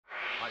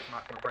it's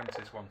Matt from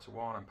Apprentice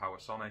 121 and Power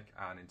Sonic,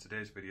 and in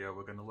today's video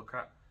we're going to look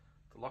at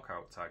the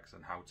lockout tags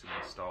and how to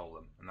install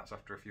them, and that's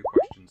after a few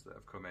questions that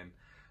have come in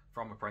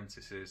from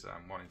apprentices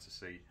and wanting to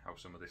see how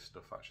some of this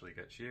stuff actually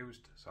gets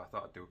used. So I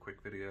thought I'd do a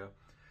quick video.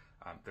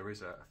 There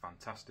is a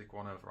fantastic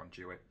one over on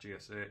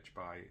GSH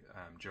by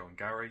Joe and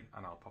Gary,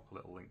 and I'll pop a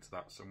little link to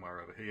that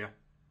somewhere over here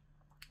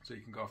so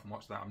you can go off and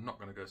watch that. I'm not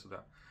going to go to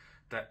that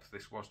depth.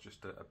 This was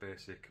just a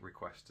basic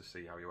request to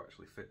see how you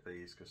actually fit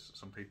these, because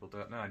some people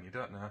don't know, and you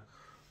don't know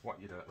what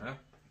you don't know.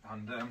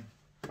 And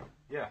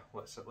yeah,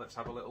 let's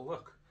have a little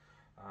look.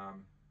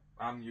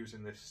 I'm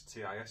using this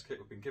TIS kit.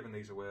 We've been giving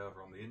these away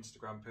over on the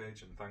Instagram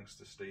page, and thanks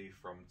to Steve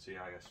from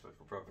TIS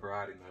for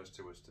providing those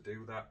to us to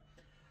do that.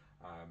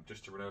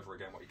 Just to run over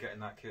again what you get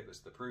in that kit: there's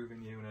the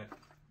proving unit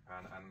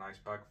and a nice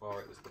bag for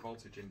it. There's the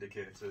voltage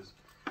indicators,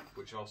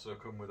 which also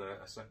come with a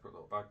separate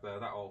little bag there.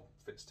 That all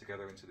fits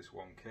together into this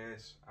one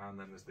case, and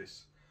then there's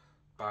this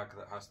bag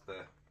that has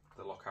the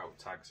lockout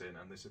tags in,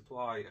 and they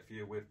supply a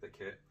few with the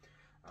kit.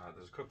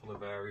 There's a couple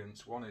of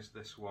variants. One is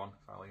this one,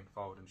 if I'll lean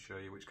forward and show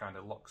you, which kind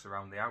of locks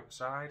around the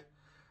outside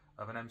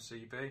of an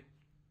MCB,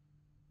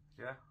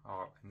 yeah,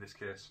 or in this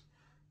case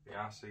the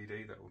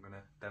RCD that we're going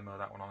to demo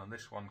that one on, and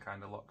this one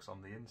kind of locks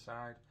on the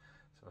inside.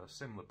 So a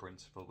similar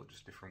principle, but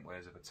just different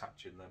ways of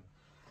attaching them.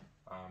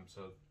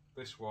 So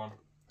this one,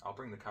 I'll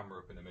bring the camera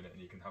up in a minute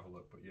and you can have a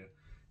look, but you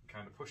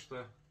kind of push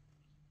the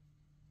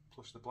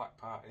black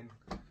part in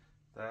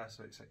there,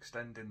 so it's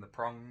extending the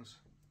prongs,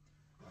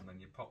 and then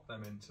you pop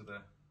them into the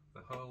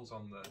holes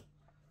on the,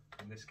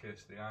 in this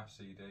case the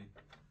RCD,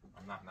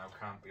 and that now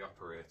can't be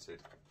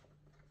operated.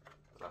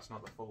 But that's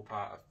not the full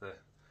part of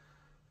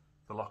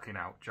the locking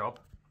out job.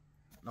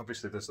 And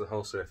obviously there's the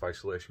whole safe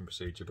isolation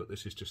procedure, but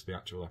this is just the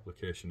actual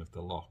application of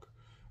the lock.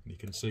 And you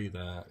can see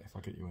there, if I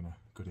get you in a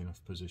good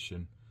enough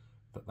position,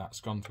 that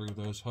that's gone through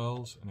those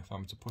holes, and if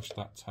I'm to push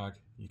that tag,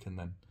 you can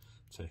then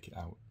take it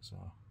out. So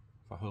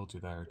if I hold you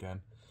there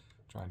again,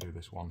 try and do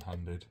this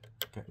one-handed,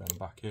 get them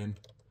back in.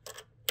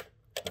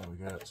 There we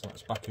go, so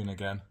that's back in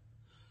again,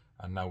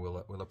 and now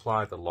we'll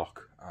apply the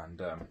lock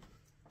and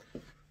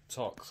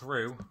talk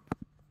through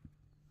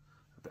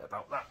a bit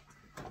about that.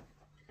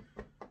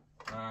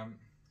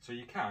 So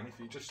you can, if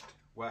you're just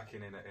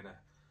working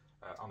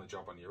on a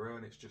job on your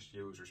own, it's just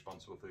you who's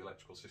responsible for the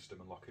electrical system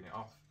and locking it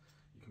off.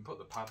 You can put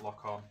the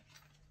padlock on.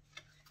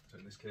 So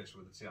in this case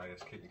with the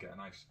TIS kit, you get a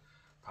nice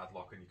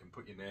padlock, and you can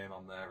put your name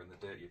on there and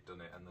the date you've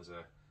done it, and there's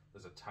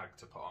a tag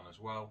to put on as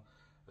well.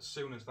 As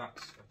soon as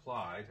that's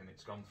applied and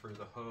it's gone through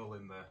the hole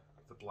in the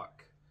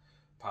black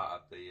part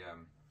of the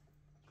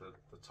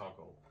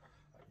toggle,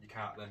 you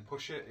can't then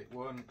push it. It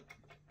won't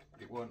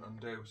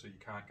undo, so you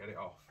can't get it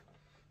off.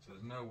 So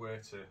there's no way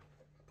to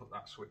put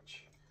that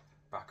switch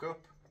back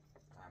up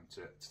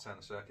to turn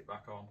the circuit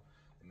back on.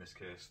 In this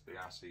case, the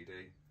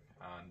RCD,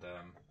 and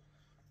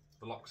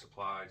the lock's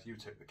applied. You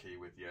take the key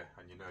with you,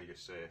 and you know you're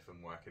safe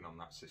and working on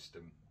that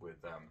system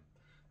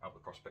without the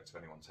prospect of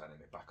anyone turning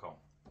it back on.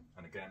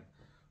 And again,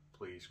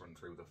 please run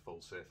through the full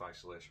safe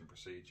isolation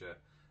procedure.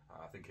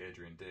 I think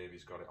Adrian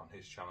Davies got it on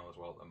his channel as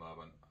well at the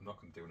moment. I'm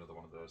not going to do another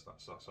one of those,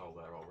 that's all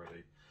there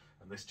already.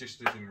 And this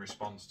just is in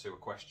response to a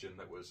question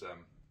that was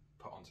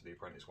put onto the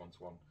Apprentice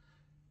 121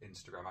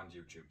 Instagram and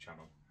YouTube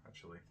channel,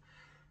 actually.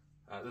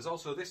 There's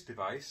also this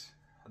device,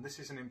 and this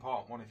is an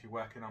important one if you're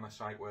working on a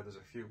site where there's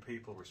a few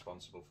people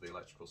responsible for the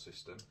electrical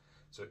system.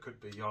 So it could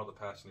be you're the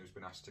person who's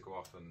been asked to go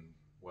off and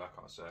work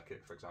on a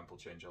circuit, for example,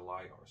 change a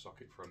light or a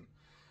socket front,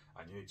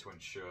 and you need to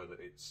ensure that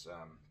it's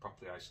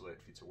properly isolated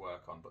for you to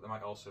work on. But there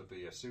might also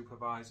be a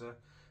supervisor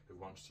who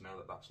wants to know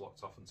that that's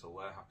locked off until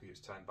they're happy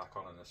it's turned back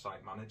on, and a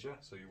site manager.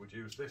 So you would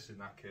use this in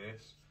that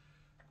case,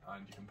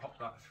 and you can pop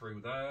that through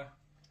there.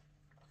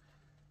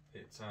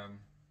 It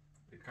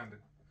kind of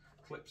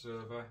clips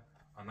over,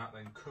 and that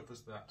then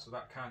covers that, so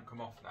that can't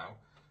come off now,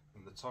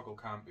 and the toggle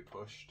can't be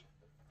pushed,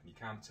 and you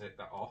can't take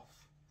that off.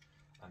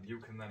 And you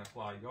can then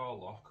apply your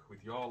lock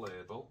with your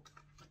label.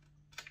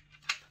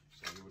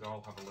 So you would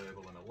all have a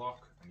label and a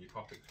lock, and you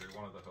pop it through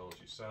one of the holes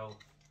you sell,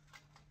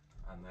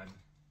 and then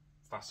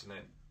fasten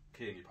it,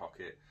 key in your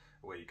pocket,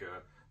 away you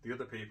go. The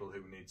other people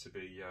who need to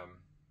be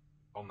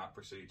on that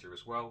procedure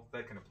as well,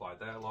 they can apply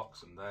their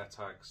locks and their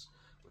tags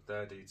with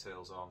their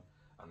details on,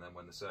 and then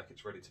when the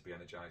circuit's ready to be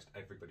energized,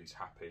 everybody's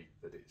happy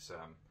that it's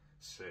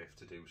safe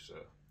to do so.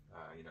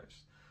 You know,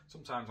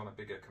 sometimes on a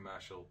bigger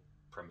commercial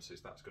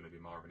premises that's going to be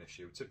more of an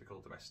issue. Typical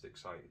domestic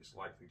site is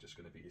likely just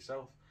going to be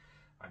yourself,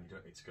 and you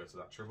don't need to go to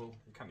that trouble.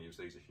 You can use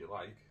these if you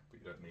like, but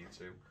you don't need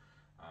to.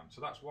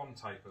 So that's one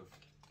type of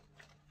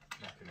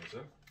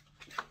mechanism.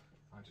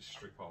 I just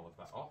strip all of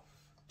that off,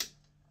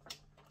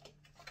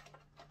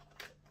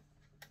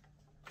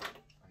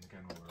 and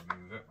again we'll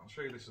remove it. I'll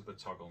show you this as the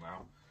toggle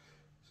now.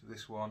 So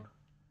this one,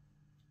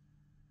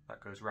 that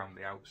goes around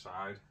the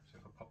outside, so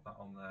if I pop that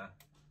on there,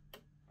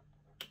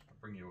 I'll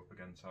bring you up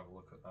again to have a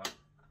look at that.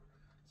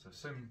 So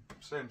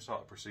same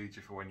sort of procedure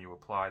for when you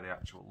apply the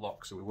actual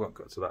lock, so we won't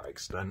go to that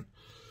extent.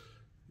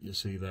 You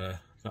see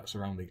there, that's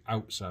around the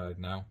outside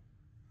now.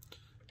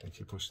 If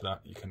you push that,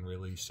 you can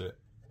release it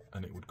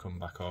and it would come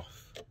back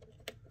off.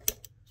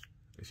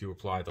 if you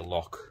apply the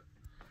lock,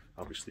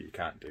 obviously you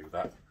can't do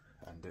that,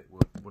 and it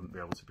wouldn't be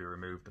able to be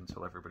removed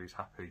until everybody's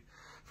happy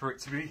for it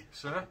to be,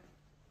 sir.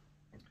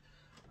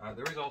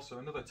 There is also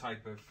another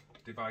type of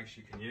device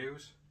you can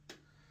use,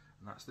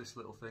 and that's this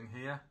little thing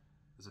here.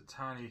 There's a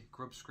tiny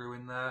grub screw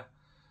in there,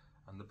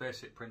 and the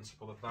basic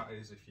principle of that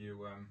is if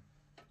you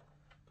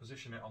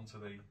position it onto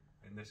the,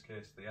 in this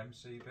case, the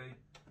MCB,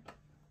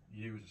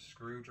 use a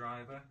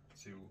screwdriver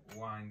to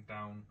wind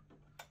down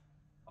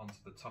onto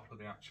the top of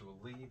the actual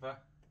lever.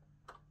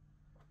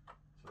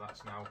 So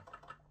that's now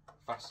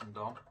fastened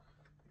on.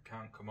 It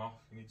can't come off.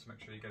 You need to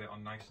make sure you get it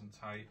on nice and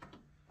tight,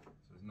 so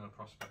there's no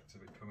prospect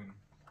of it coming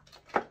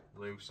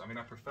loose. I mean,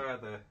 I prefer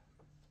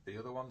the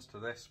other ones to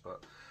this,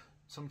 but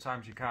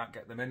sometimes you can't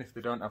get them in if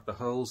they don't have the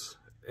holes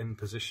in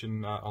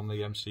position on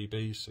the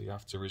MCBs, so you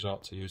have to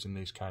resort to using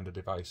these kind of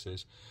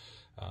devices.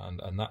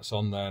 And that's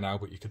on there now,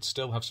 but you could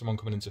still have someone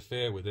come and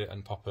interfere with it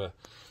and pop a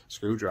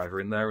screwdriver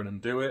in there and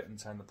undo it and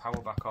turn the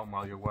power back on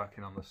while you're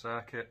working on the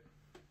circuit.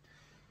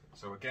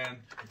 So again,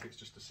 if it's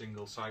just a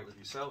single site with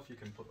yourself, you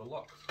can put the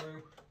lock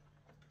through,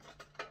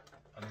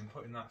 and in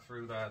putting that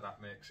through there, that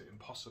makes it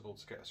impossible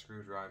to get a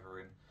screwdriver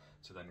in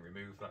to then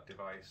remove that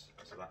device,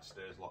 so that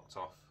stays locked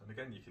off. And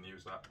again, you can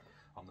use that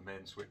on the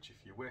main switch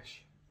if you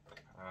wish.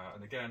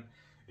 And again,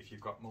 if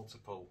you've got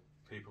multiple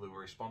people who are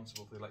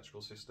responsible for the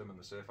electrical system and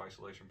the safe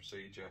isolation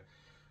procedure,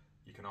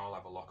 you can all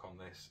have a lock on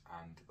this,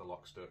 and the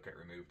locks don't get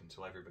removed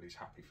until everybody's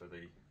happy for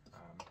the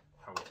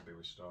power to be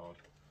restored.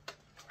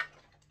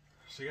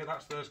 So yeah,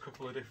 that's those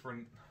couple of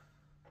different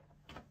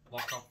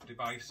lock-off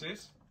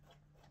devices.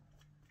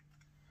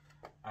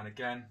 And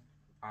again,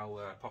 I'll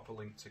pop a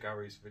link to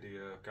Gary's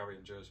video, Gary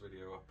and Joe's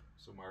video up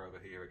somewhere over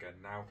here again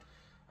now,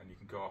 and you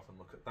can go off and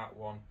look at that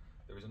one.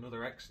 There is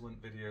another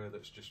excellent video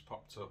that's just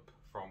popped up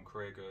from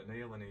Craig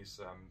O'Neill and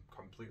his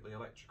Completely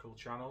Electrical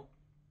channel.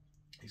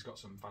 He's got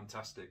some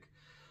fantastic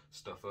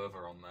stuff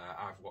over on there.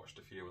 I've watched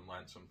a few and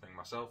learnt something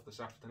myself this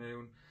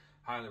afternoon.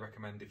 Highly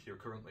recommend if you're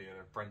currently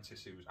an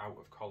apprentice who's out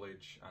of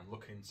college and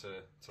looking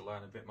to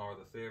learn a bit more of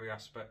the theory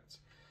aspect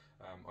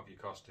of your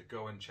course, to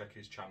go and check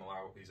his channel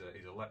out. He's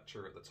a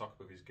lecturer at the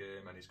top of his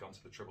game, and he's gone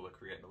to the trouble of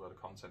creating a load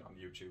of content on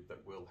YouTube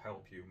that will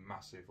help you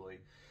massively.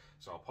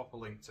 So I'll pop a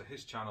link to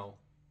his channel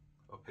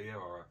up here,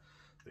 or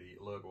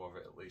the logo of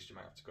it at least. You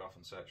might have to go off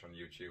and search on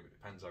YouTube. It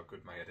depends how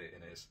good my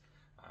editing is.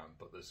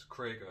 But there's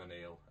Craig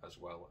O'Neill as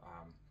well,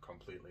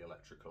 Completely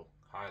Electrical.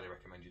 Highly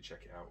recommend you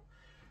check it out.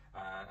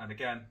 And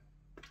again,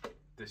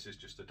 this is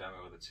just a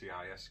demo of the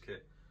TIS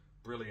kit.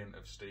 Brilliant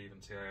of Steve and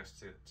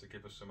TIS to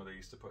give us some of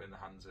these to put in the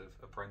hands of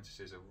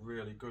apprentices. A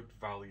really good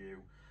value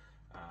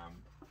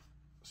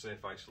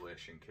safe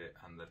isolation kit,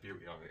 and the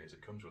beauty of it is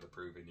it comes with a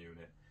proving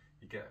unit.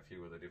 You get a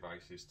few other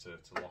devices to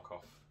lock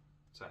off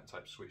certain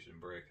types of switches and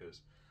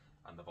breakers,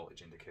 and the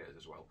voltage indicators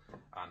as well.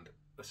 And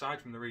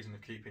aside from the reason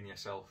of keeping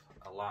yourself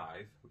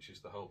alive, which is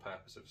the whole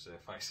purpose of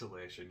safe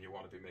isolation, you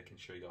want to be making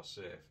sure you're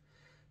safe.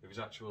 There is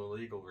actual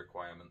legal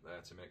requirement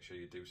there to make sure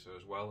you do so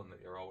as well, and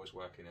that you're always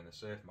working in a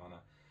safe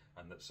manner,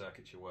 and that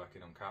circuits you're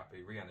working on can't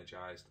be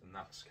re-energised, and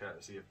that's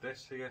courtesy of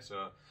this here.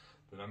 So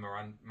the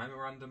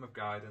Memorandum of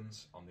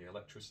Guidance on the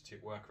Electricity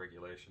at Work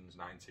Regulations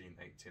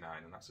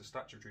 1989, and that's a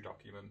statutory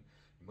document.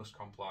 You must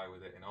comply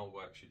with it in all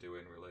works you're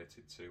doing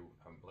related to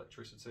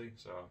electricity.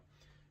 So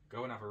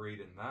go and have a read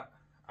in that.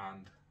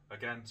 And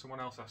again, someone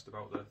else asked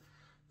about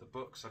the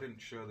books. I didn't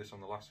show this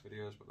on the last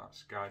videos, but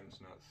that's Guidance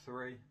Note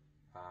 3.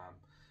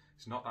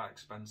 It's not that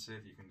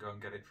expensive. You can go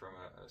and get it from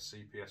a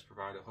CPS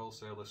provider.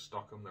 Wholesalers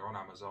stock them. They're on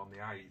Amazon, the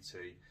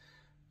IET.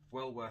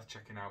 Well worth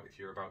checking out if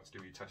you're about to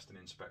do your test and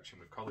inspection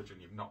with college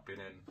and you've not been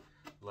in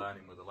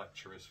learning with the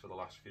lecturers for the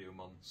last few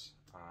months.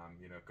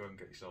 You know, go and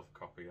get yourself a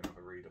copy and have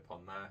a read up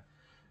on there.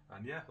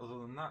 And yeah, other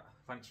than that,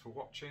 thanks for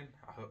watching.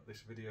 I hope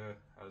this video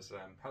has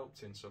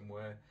helped in some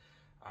way.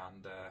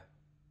 And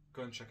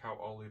go and check out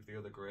all of the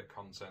other great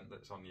content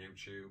that's on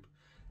YouTube.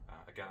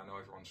 Again, I know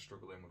everyone's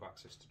struggling with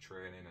access to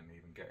training and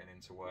even getting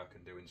into work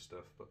and doing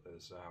stuff, but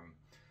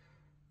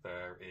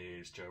there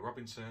is Joe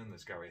Robinson,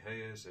 there's Gary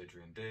Hayes,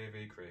 Adrian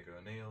Davey, Craig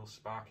O'Neill,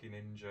 Sparky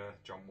Ninja,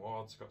 John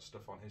Ward's got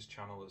stuff on his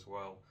channel as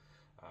well.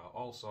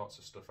 All sorts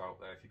of stuff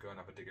out there if you go and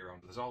have a dig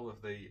around. There's all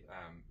of the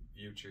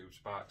YouTube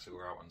Sparks who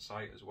are out on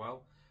site as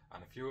well,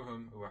 and a few of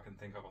them who I can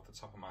think of off the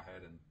top of my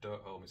head, and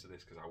don't hold me to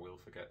this because I will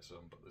forget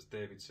some, but there's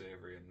David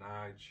Savory and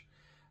Nige,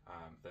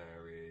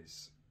 there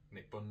is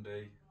Nick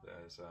Bundy,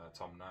 there's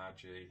Tom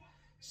Nagy,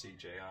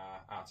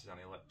 CJR, Artisan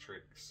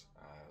Electrics,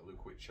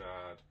 Luke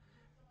Witchard,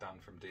 Dan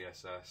from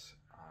DSS.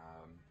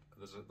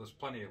 There's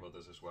plenty of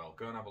others as well.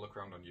 Go and have a look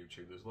around on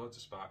YouTube. There's loads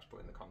of Sparks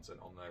putting the content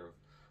on there of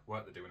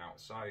work they're doing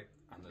outside,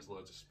 and there's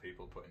loads of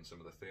people putting some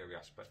of the theory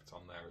aspects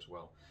on there as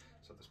well.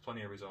 So there's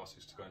plenty of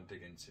resources to go and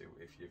dig into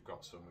if you've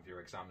got some of your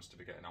exams to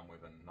be getting on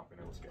with and not been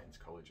able to get into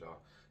college or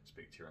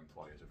speak to your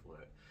employers of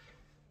late.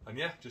 And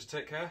yeah, just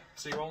take care.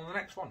 See you all in the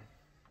next one.